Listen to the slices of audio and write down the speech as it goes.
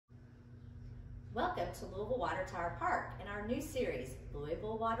Welcome to Louisville Water Tower Park and our new series,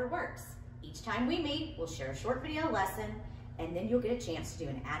 Louisville WaterWorks. Each time we meet, we'll share a short video lesson, and then you'll get a chance to do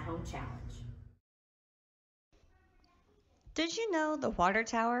an at-home challenge. Did you know the water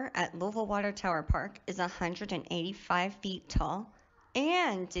tower at Louisville Water Tower Park is 185 feet tall?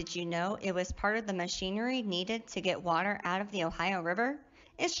 And did you know it was part of the machinery needed to get water out of the Ohio River?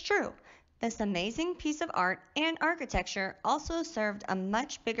 It's true. This amazing piece of art and architecture also served a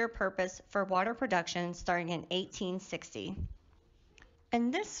much bigger purpose for water production starting in 1860. In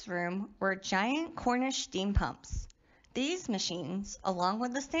this room were giant Cornish steam pumps. These machines, along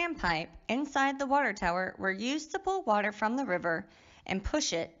with the standpipe inside the water tower, were used to pull water from the river and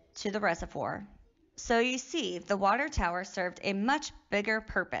push it to the reservoir. So you see, the water tower served a much bigger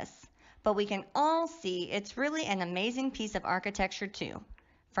purpose, but we can all see it's really an amazing piece of architecture too.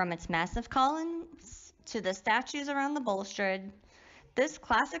 From its massive columns to the statues around the balustrade, this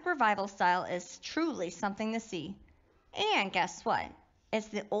classic revival style is truly something to see. And guess what? It's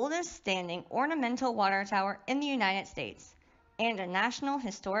the oldest standing ornamental water tower in the United States and a National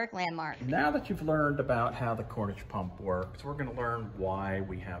Historic Landmark. Now that you've learned about how the Cornish pump works, we're going to learn why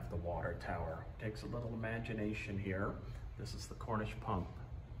we have the water tower. It takes a little imagination here. This is the Cornish pump.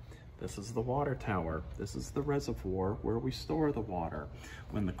 This is the water tower. This is the reservoir where we store the water.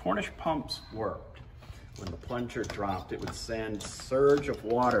 When the Cornish pumps worked, when the plunger dropped, it would send a surge of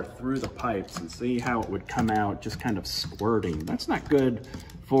water through the pipes, and see how it would come out just kind of squirting. That's not good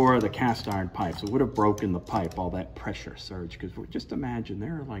for the cast iron pipes. It would have broken the pipe, all that pressure surge, because just imagine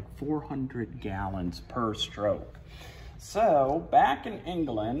there are like 400 gallons per stroke. So back in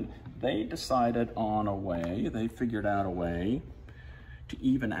England, they decided on a way, they figured out a way to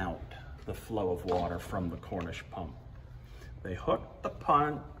even out the flow of water from the Cornish pump. They hooked the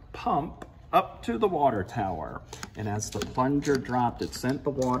pump up to the water tower, and as the plunger dropped, it sent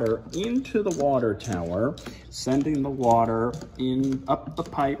the water into the water tower, sending the water up the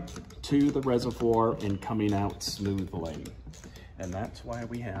pipe to the reservoir and coming out smoothly. And that's why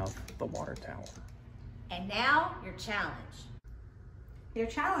we have the water tower. And now, your challenge. Your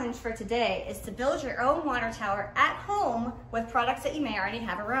challenge for today is to build your own water tower at home with products that you may already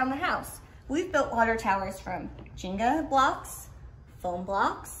have around the house. We've built water towers from Jenga blocks, foam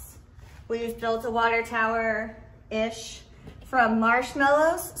blocks. We've built a water tower-ish from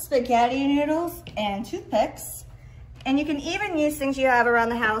marshmallows, spaghetti noodles, and toothpicks. And you can even use things you have around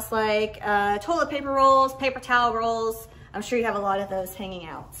the house like toilet paper rolls, paper towel rolls. I'm sure you have a lot of those hanging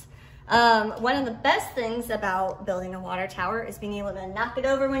out. One of the best things about building a water tower is being able to knock it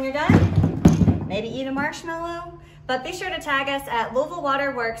over when you're done, maybe eat a marshmallow, but be sure to tag us at Louisville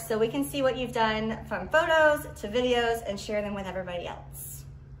WaterWorks so we can see what you've done from photos to videos and share them with everybody else.